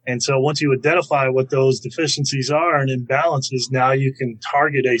 And so once you identify what those deficiencies are and imbalances, now you can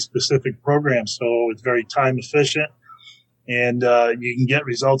target a specific program. So it's very time efficient, and you can get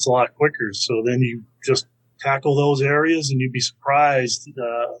results a lot quicker. So then you just tackle those areas, and you'd be surprised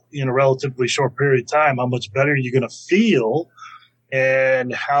in a relatively short period of time how much better you're going to feel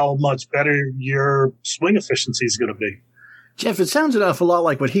and how much better your swing efficiency is going to be. Jeff, it sounds an awful lot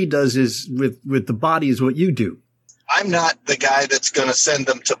like what he does is with the body is what you do. I'm not the guy that's going to send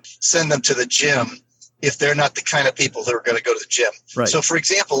them to the gym if they're not the kind of people that are going to go to the gym. Right. So, for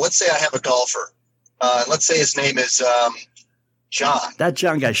example, let's say I have a golfer. Let's say his name is John. That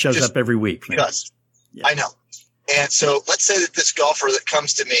John guy shows up every week. He does. Yeah. I know. And so let's say that this golfer that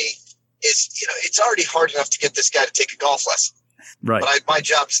comes to me is, you know, it's already hard enough to get this guy to take a golf lesson. Right. But my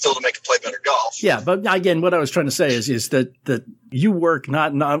job is still to make him play better golf. Yeah, but again, what I was trying to say is that you work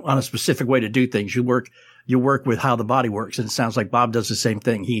not on a specific way to do things. You work with how the body works. And it sounds like Bob does the same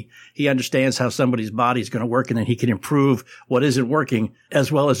thing. He understands how somebody's body is going to work, and then he can improve what isn't working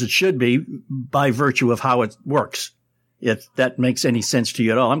as well as it should be by virtue of how it works. If that makes any sense to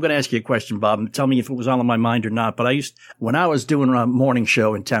you at all. I'm going to ask you a question, Bob, and tell me if it was all on my mind or not. But when I was doing a morning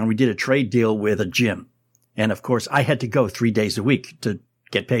show in town, we did a trade deal with a gym. And of course, I had to go 3 days a week to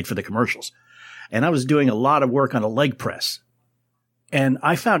get paid for the commercials. And I was doing a lot of work on a leg press. And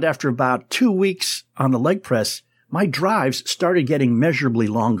I found after about 2 weeks on the leg press, my drives started getting measurably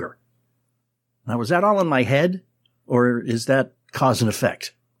longer. Now, was that all in my head, or is that cause and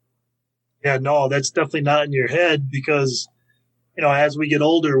effect? Yeah, no, that's definitely not in your head because, you know, as we get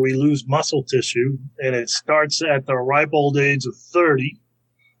older, we lose muscle tissue, and it starts at the ripe old age of 30.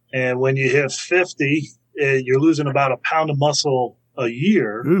 And when you hit 50, you're losing about a pound of muscle a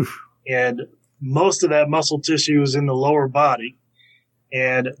year. Oof. And most of that muscle tissue is in the lower body.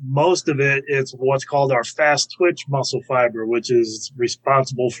 And most of it is what's called our fast twitch muscle fiber, which is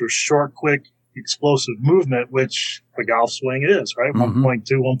responsible for short, quick, explosive movement, which the golf swing is, right? Mm-hmm.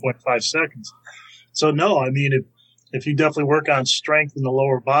 1.2, 1.5 seconds. So no, I mean, if you definitely work on strength in the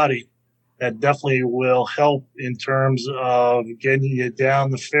lower body, that definitely will help in terms of getting you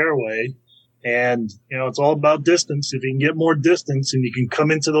down the fairway. And, you know, it's all about distance. If you can get more distance and you can come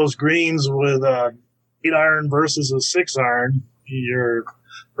into those greens with a 8-iron versus a 6-iron, your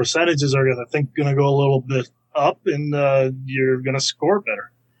percentages are going to go a little bit up, and you're going to score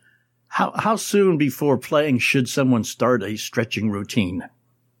better. How soon before playing should someone start a stretching routine?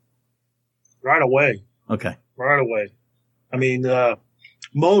 Right away. Okay. Right away. I mean,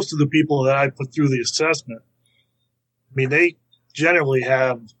 most of the people that I put through the assessment, I mean, they generally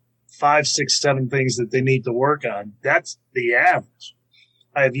have 5, 6, 7 things that they need to work on. That's the average.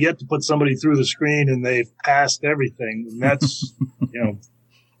 I have yet to put somebody through the screen and they've passed everything. And that's,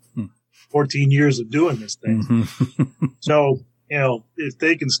 14 years of doing this thing. Mm-hmm. So, if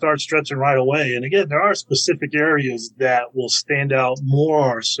they can start stretching right away, and again, there are specific areas that will stand out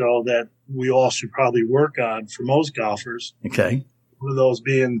more so that we all should probably work on for most golfers. Okay. One of those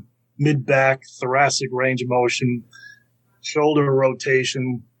being mid-back, thoracic range of motion, shoulder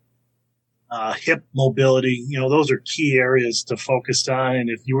rotation, hip mobility. Those are key areas to focus on. And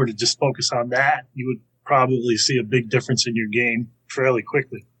if you were to just focus on that, you would probably see a big difference in your game fairly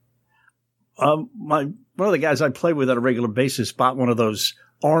quickly. One of the guys I play with on a regular basis bought one of those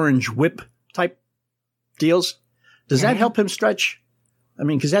orange whip type deals. Does that help him stretch? I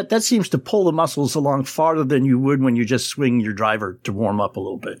mean, because that seems to pull the muscles along farther than you would when you just swing your driver to warm up a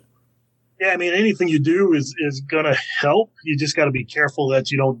little bit. Yeah, I mean, anything you do is going to help. You just got to be careful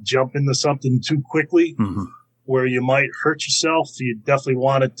that you don't jump into something too quickly where you might hurt yourself. You definitely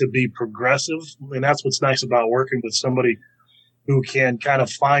want it to be progressive. And that's what's nice about working with somebody who can kind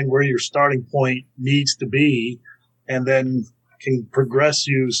of find where your starting point needs to be and then can progress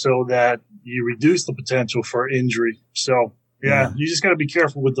you so that you reduce the potential for injury. So, yeah. You just got to be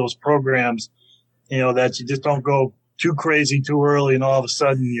careful with those programs, that you just don't go too crazy too early and all of a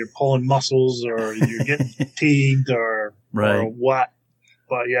sudden you're pulling muscles or you're getting fatigued or what.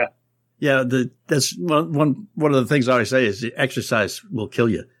 But yeah. Yeah. That's one of the things I always say is the exercise will kill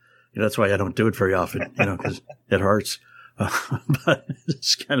you. That's why I don't do it very often, because it hurts. But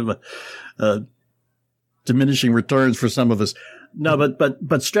it's kind of a diminishing returns for some of us. No,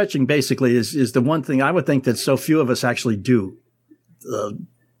 but stretching basically is the one thing I would think that so few of us actually do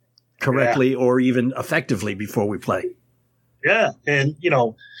correctly or even effectively before we play. Yeah. And,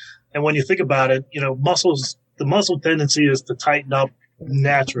 and when you think about it, muscles, the muscle tendency is to tighten up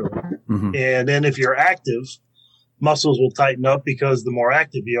naturally. Mm-hmm. And then if you're active, muscles will tighten up because the more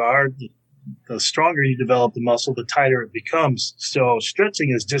active you are, the stronger you develop the muscle, the tighter it becomes. So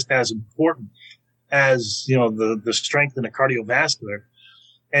stretching is just as important as, the strength and the cardiovascular.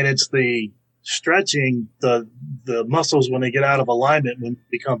 And it's the stretching, the muscles when they get out of alignment, when they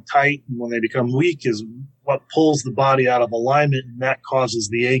become tight and when they become weak is what pulls the body out of alignment. And that causes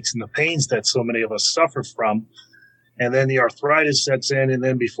the aches and the pains that so many of us suffer from. And then the arthritis sets in. And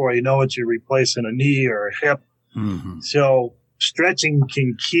then before you know it, you're replacing a knee or a hip. Mm-hmm. So stretching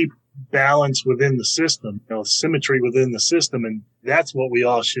can keep balance within the system, symmetry within the system. And that's what we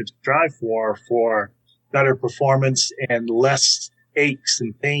all should strive for better performance and less aches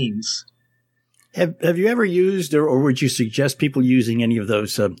and pains. Have you ever used or would you suggest people using any of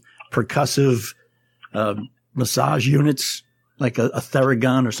those percussive massage units like a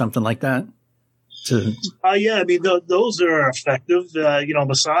Theragun or something like that? Yeah, I mean, those are effective.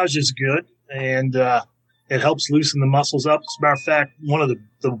 Massage is good and it helps loosen the muscles up. As a matter of fact, one of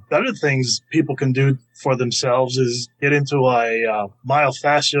the better things people can do for themselves is get into a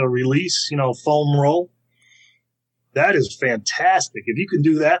myofascial release, foam roll. That is fantastic. If you can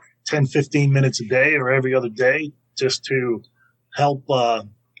do that 10, 15 minutes a day or every other day just to help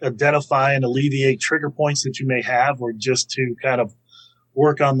identify and alleviate trigger points that you may have or just to kind of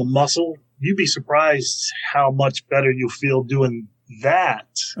work on the muscle, you'd be surprised how much better you'll feel doing that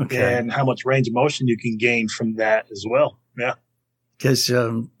and how much range of motion you can gain from that as well. Yeah. Because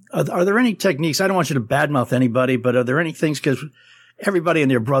are there any techniques? I don't want you to badmouth anybody, but are there any things? Because everybody and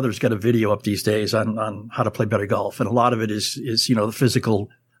their brother's got a video up these days on how to play better golf. And a lot of it is the physical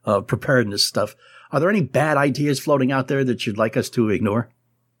preparedness stuff. Are there any bad ideas floating out there that you'd like us to ignore?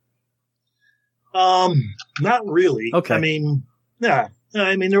 Not really. Okay. I mean,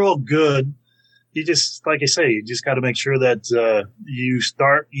 they're all good. You just, like I say, you just got to make sure that you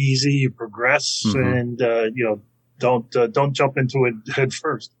start easy, you progress, and don't jump into it head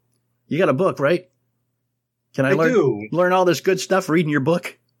first. You got a book, right? Can I learn all this good stuff reading your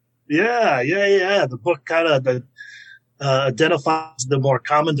book? Yeah. The book kind of identifies the more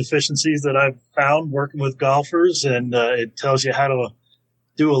common deficiencies that I've found working with golfers, and it tells you how to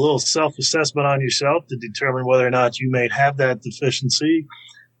do a little self-assessment on yourself to determine whether or not you may have that deficiency.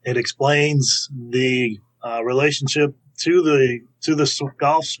 It explains the relationship to the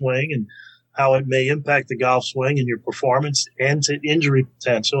golf swing and how it may impact the golf swing and your performance and to injury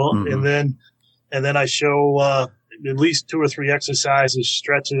potential. Mm-hmm. And then I show at least 2 or 3 exercises,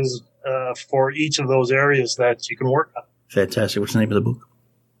 stretches for each of those areas that you can work on. Fantastic. What's the name of the book?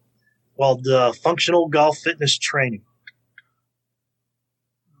 Well, Functional Golf Fitness Training.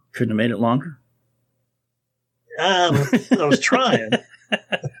 Couldn't have made it longer? I was trying.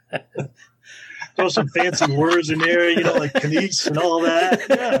 Throw some fancy words in there, like Knies and all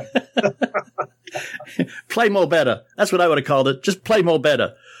that. Yeah. Play more better. That's what I would have called it. Just play more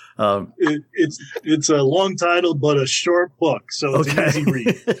better. It's a long title, but a short book, so it's an easy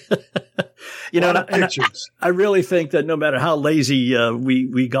read. I really think that no matter how lazy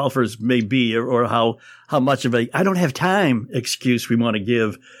we golfers may be, or how much of a "I don't have time" excuse we want to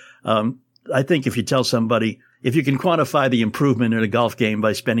give, I think if you tell somebody, if you can quantify the improvement in a golf game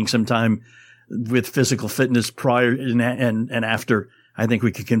by spending some time with physical fitness prior and after, I think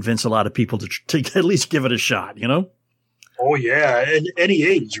we could convince a lot of people to at least give it a shot, you know? Oh, yeah. And any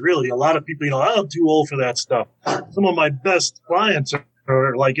age, really. A lot of people, I'm too old for that stuff. Some of my best clients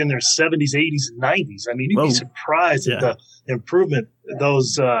are like in their 70s, 80s, and 90s. I mean, you'd be surprised at the improvement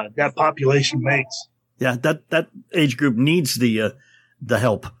that population makes. Yeah, that age group needs the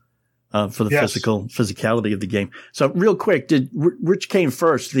help for the physicality of the game. So real quick, which came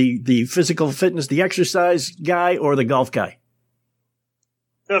first, the physical fitness, the exercise guy, or the golf guy?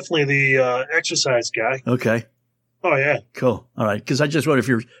 Definitely the exercise guy. Okay. Oh, yeah. Cool. All right. Because I just wonder if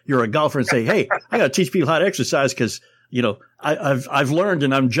you're a golfer and say, hey, I got to teach people how to exercise because, I've learned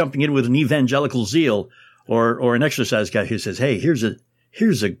and I'm jumping in with an evangelical zeal, or an exercise guy who says, hey, here's a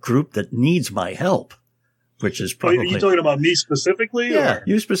group that needs my help, which is probably. Are you talking about me specifically? Yeah, or?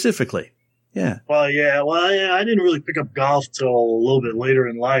 You specifically. Yeah. Well, yeah. Well, I didn't really pick up golf till a little bit later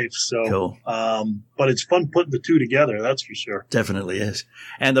in life. So, cool. But it's fun putting the two together. That's for sure. Definitely is.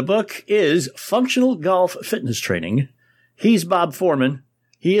 And the book is Functional Golf Fitness Training. He's Bob Foreman.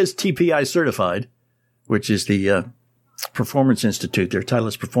 He is TPI certified, which is the Performance Institute, their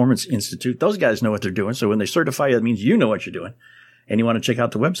Titleist Performance Institute. Those guys know what they're doing. So when they certify you, that means you know what you're doing. And you want to check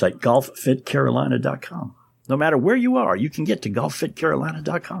out the website, golffitcarolina.com. No matter where you are, you can get to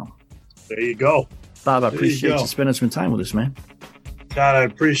golffitcarolina.com. There you go. Bob, I appreciate you spending some time with us, man. God, I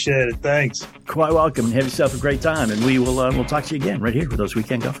appreciate it. Thanks. Quite welcome. Have yourself a great time. And we'll talk to you again right here with those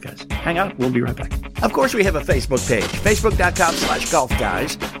Weekend Golf Guys. Hang out. We'll be right back. Of course, we have a Facebook page, facebook.com/golf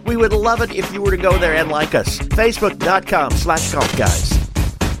guys. We would love it if you were to go there and like us. Facebook.com/golf guys.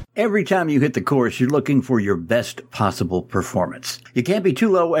 Every time you hit the course, you're looking for your best possible performance. You can't be too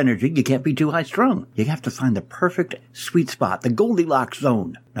low energy. You can't be too high strung. You have to find the perfect sweet spot, the Goldilocks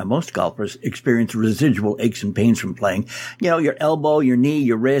zone. Now, most golfers experience residual aches and pains from playing. Your elbow, your knee,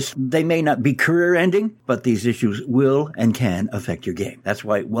 your wrist, they may not be career-ending, but these issues will and can affect your game. That's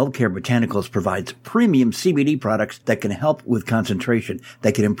why WellCare Botanicals provides premium CBD products that can help with concentration,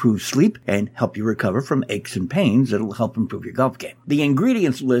 that can improve sleep, and help you recover from aches and pains that'll help improve your golf game. The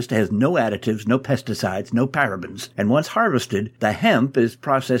ingredients list has no additives, no pesticides, no parabens, and once harvested, the hemp is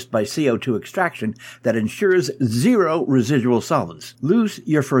processed by CO2 extraction that ensures zero residual solvents. Lose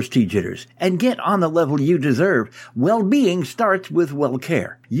your first tee jitters and get on the level you deserve. Well-being starts with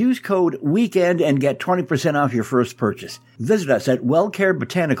WellCare. Use code WEEKEND and get 20% off your first purchase. Visit us at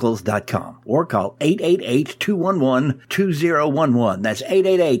wellcarebotanicals.com or call 888-211-2011. That's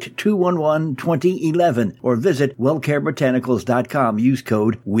 888-211-2011 or visit wellcarebotanicals.com. Use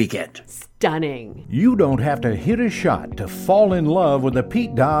code WEEKEND. Stunning. You don't have to hit a shot to fall in love with the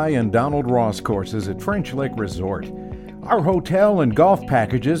Pete Dye and Donald Ross courses at French Lick Resort. Our hotel and golf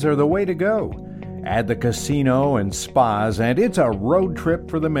packages are the way to go. Add the casino and spas, and it's a road trip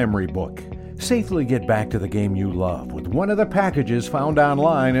for the memory book. Safely get back to the game you love with one of the packages found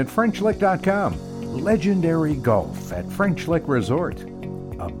online at FrenchLick.com. Legendary golf at French Lick Resort.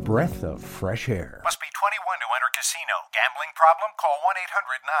 A breath of fresh air. Must be 21 to enter casino. Gambling problem? Call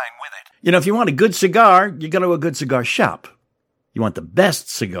 1-800-9-WITH-IT. If you want a good cigar, you go to a good cigar shop. You want the best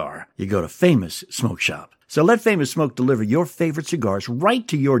cigar, you go to Famous Smoke Shop. So let Famous Smoke deliver your favorite cigars right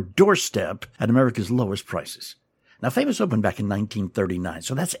to your doorstep at America's lowest prices. Now, Famous opened back in 1939,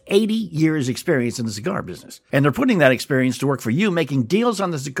 so that's 80 years experience in the cigar business. And they're putting that experience to work for you, making deals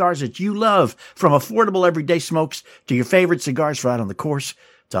on the cigars that you love, from affordable everyday smokes to your favorite cigars for out on the course,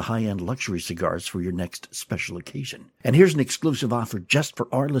 to high-end luxury cigars for your next special occasion. And here's an exclusive offer just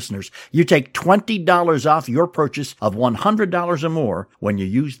for our listeners. You take $20 off your purchase of $100 or more when you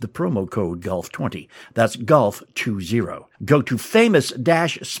use the promo code GOLF20. That's GOLF20. Go to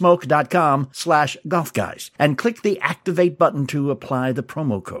famous-smoke.com/golfguys and click the activate button to apply the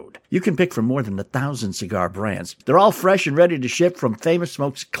promo code. You can pick from more than 1,000 cigar brands. They're all fresh and ready to ship from Famous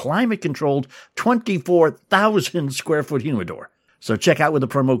Smoke's climate-controlled 24,000 square foot humidor. So check out with the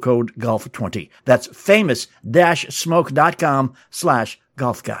promo code GOLF20. That's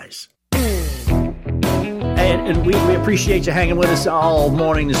famous-smoke.com/golfguys. And we appreciate you hanging with us all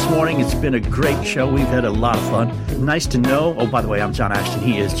morning this morning. It's been a great show. We've had a lot of fun. Nice to know. Oh, by the way, I'm John Ashton.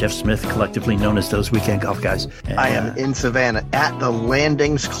 He is Jeff Smith, collectively known as those Weekend Golf Guys. And, I am in Savannah at the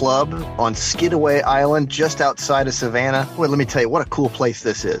Landings Club on Skidaway Island, just outside of Savannah. Well, let me tell you what a cool place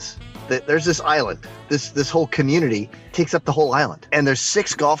this is. There's this island. This whole community takes up the whole island. And there's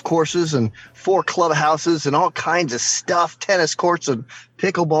 6 golf courses and 4 clubhouses and all kinds of stuff, tennis courts and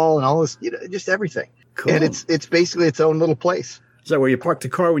pickleball and all this, just everything. Cool. And it's basically its own little place. Is that where you park the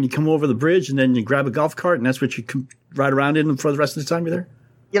car when you come over the bridge and then you grab a golf cart and that's what you ride around in for the rest of the time you're there?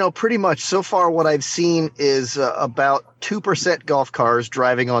 Pretty much so far what I've seen is about 2% golf cars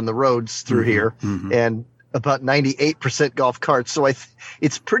driving on the roads through here and about 98% golf carts. So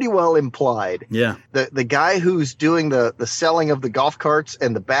it's pretty well implied. Yeah. The guy who's doing the selling of the golf carts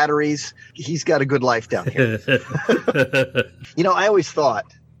and the batteries, he's got a good life down here. I always thought,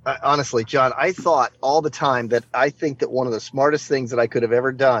 honestly, John, I thought all the time that I think that one of the smartest things that I could have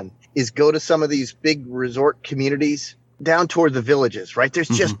ever done is go to some of these big resort communities down toward the villages, right? There's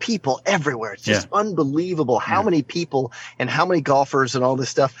just people everywhere. It's just unbelievable how many people and how many golfers and all this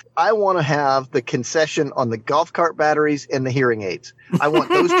stuff. I want to have the concession on the golf cart batteries and the hearing aids. I want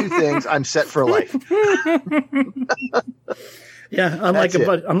those two things. I'm set for life. Yeah, I'm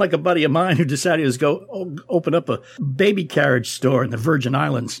like a buddy of mine who decided to go open up a baby carriage store in the Virgin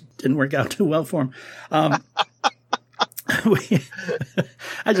Islands. Didn't work out too well for him.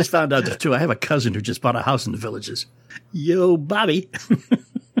 I just found out too. I have a cousin who just bought a house in the Villages. Yo, Bobby.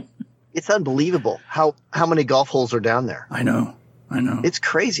 It's unbelievable how many golf holes are down there. I know. It's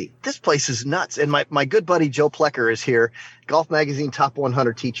crazy. This place is nuts. And my good buddy Joe Plecker is here, Golf Magazine Top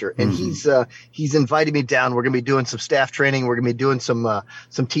 100 teacher, and he's invited me down. We're going to be doing some staff training. We're going to be doing some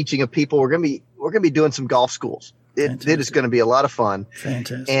teaching of people. We're going to be doing some golf schools. It is going to be a lot of fun.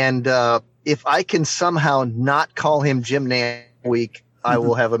 Fantastic. And if I can somehow not call him Jim Nantz week, I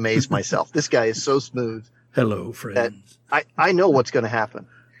will have amazed myself. This guy is so smooth. Hello, friends. I know what's going to happen.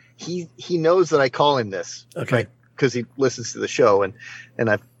 He knows that I call him this. Okay. Right? Because he listens to the show, and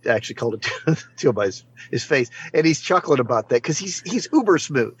I've actually called it to him by his face, and he's chuckling about that because he's uber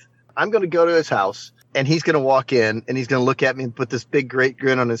smooth. I'm going to go to his house, and he's going to walk in, and he's going to look at me and put this big great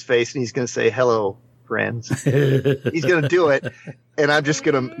grin on his face, and he's going to say, "Hello, friends." He's going to do it, and I'm just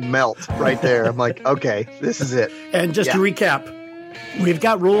going to melt right there. I'm like, okay, this is it. And just to recap, we've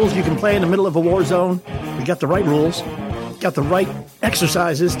got rules. You can play in the middle of a war zone. We got the right rules. Got the right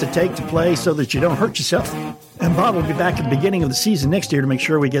exercises to take to play so that you don't hurt yourself. And Bob will be back at the beginning of the season next year to make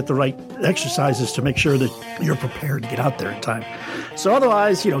sure we get the right exercises to make sure that you're prepared to get out there in time. So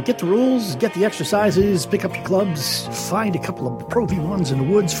otherwise, get the rules, get the exercises, pick up your clubs, find a couple of Pro V1s in the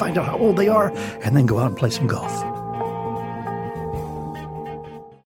woods, find out how old they are, and then go out and play some golf.